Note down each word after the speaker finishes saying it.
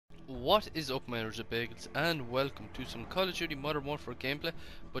What is up, my bagels, and welcome to some Call of Duty Modern Warfare gameplay.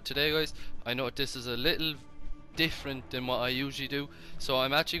 But today, guys, I know this is a little different than what I usually do, so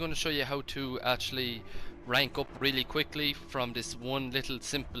I'm actually going to show you how to actually rank up really quickly from this one little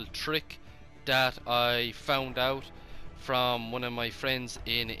simple trick that I found out from one of my friends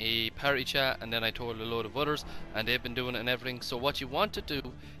in a party chat, and then I told a load of others, and they've been doing it and everything. So what you want to do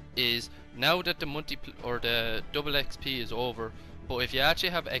is, now that the double XP is over, but if you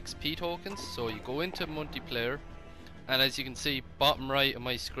actually have XP tokens, so you go into multiplayer, and as you can see bottom right of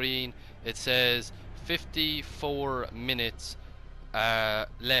my screen, it says 54 minutes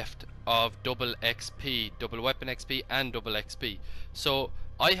left of double XP, double weapon XP and double XP. So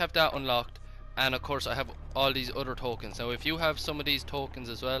I have that unlocked, and of course I have all these other tokens. Now if you have some of these tokens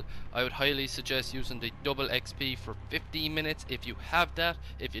as well, I would highly suggest using the double XP for 15 minutes if you have that.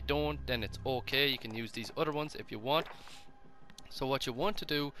 If you don't, then it's okay, you can use these other ones if you want. So what you want to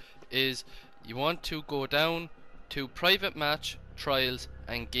do is you want to go down to private match, trials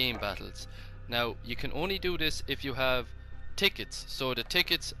and game battles. Now you can only do this if you have tickets, so the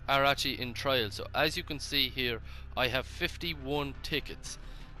tickets are actually in trials. So as you can see here, I have 51 tickets.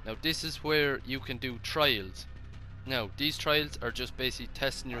 Now this is where you can do trials. Now these trials are just basically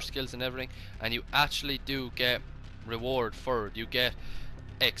testing your skills and everything, and you actually do get reward for it. You get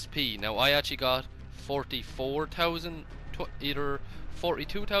XP. Now I actually got 44,000, either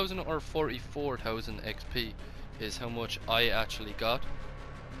 42,000 or 44,000 XP is how much I actually got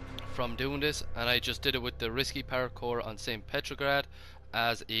from doing this, and I just did it with the risky parkour on St. Petrograd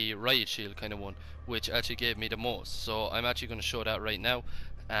as a riot shield kind of one, which actually gave me the most. So I'm actually going to show that right now,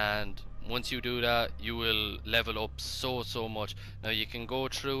 and once you do that you will level up so much. Now you can go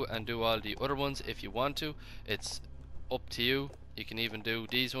through and do all the other ones if you want to, it's up to you. You can even do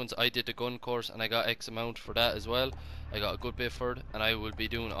these ones. I did the gun course and I got X amount for that as well. I got a good bit for it, and I will be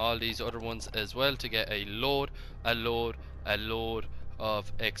doing all these other ones as well to get a load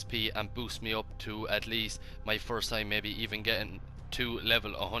of XP and boost me up to at least my first time maybe even getting to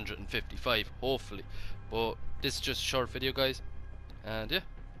level 155 hopefully. But this is just a short video, guys, and yeah,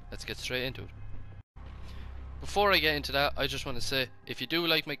 let's get straight into it. Before I get into that, I just want to say, if you do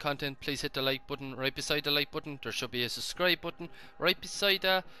like my content, please hit the like button. Right beside the like button there should be a subscribe button. Right beside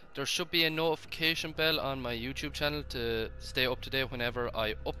that there should be a notification bell on my YouTube channel to stay up to date whenever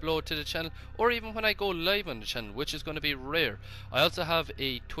I upload to the channel, or even when I go live on the channel, which is going to be rare. I also have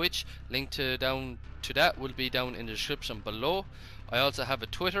a Twitch, link to that will be down in the description below. I also have a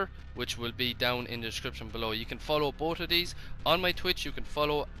Twitter, which will be down in the description below. You can follow both of these. On my Twitch you can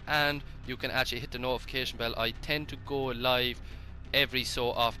follow, and you can actually hit the notification bell. I tend to go live every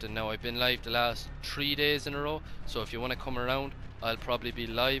so often. Now I've been live the last 3 days in a row, so if you want to come around, I'll probably be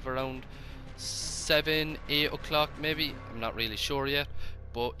live around 7, 8 o'clock maybe. I'm not really sure yet,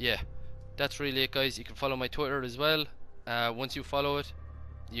 but yeah, that's really it, guys. You can follow my Twitter as well. Once you follow it,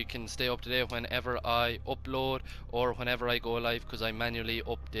 you can stay up to date whenever I upload or whenever I go live, because I manually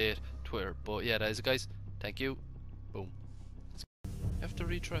update Twitter. But yeah, that is it, guys. Thank you. Boom. You have to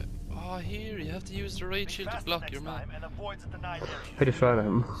retry. Oh, here you have to use the raid shield to block your man. I just ran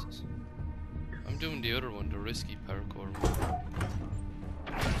him. I'm doing the other one, the risky parkour one.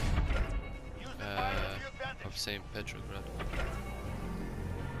 Of St. Petrograd.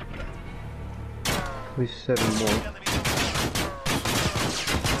 There's 7 more.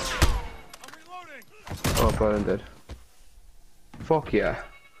 Oh, but I'm dead. Fuck yeah.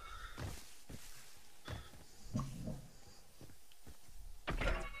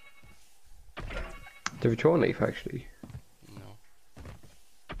 The return leaf actually. No.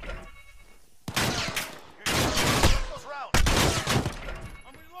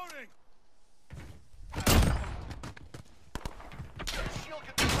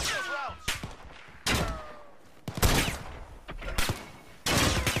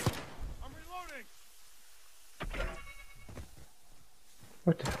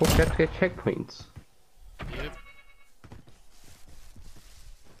 What the fuck? You have to get checkpoints. Yep.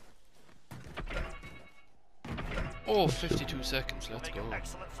 Oh, 52 seconds, let's go.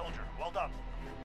 Excellent soldier, well done.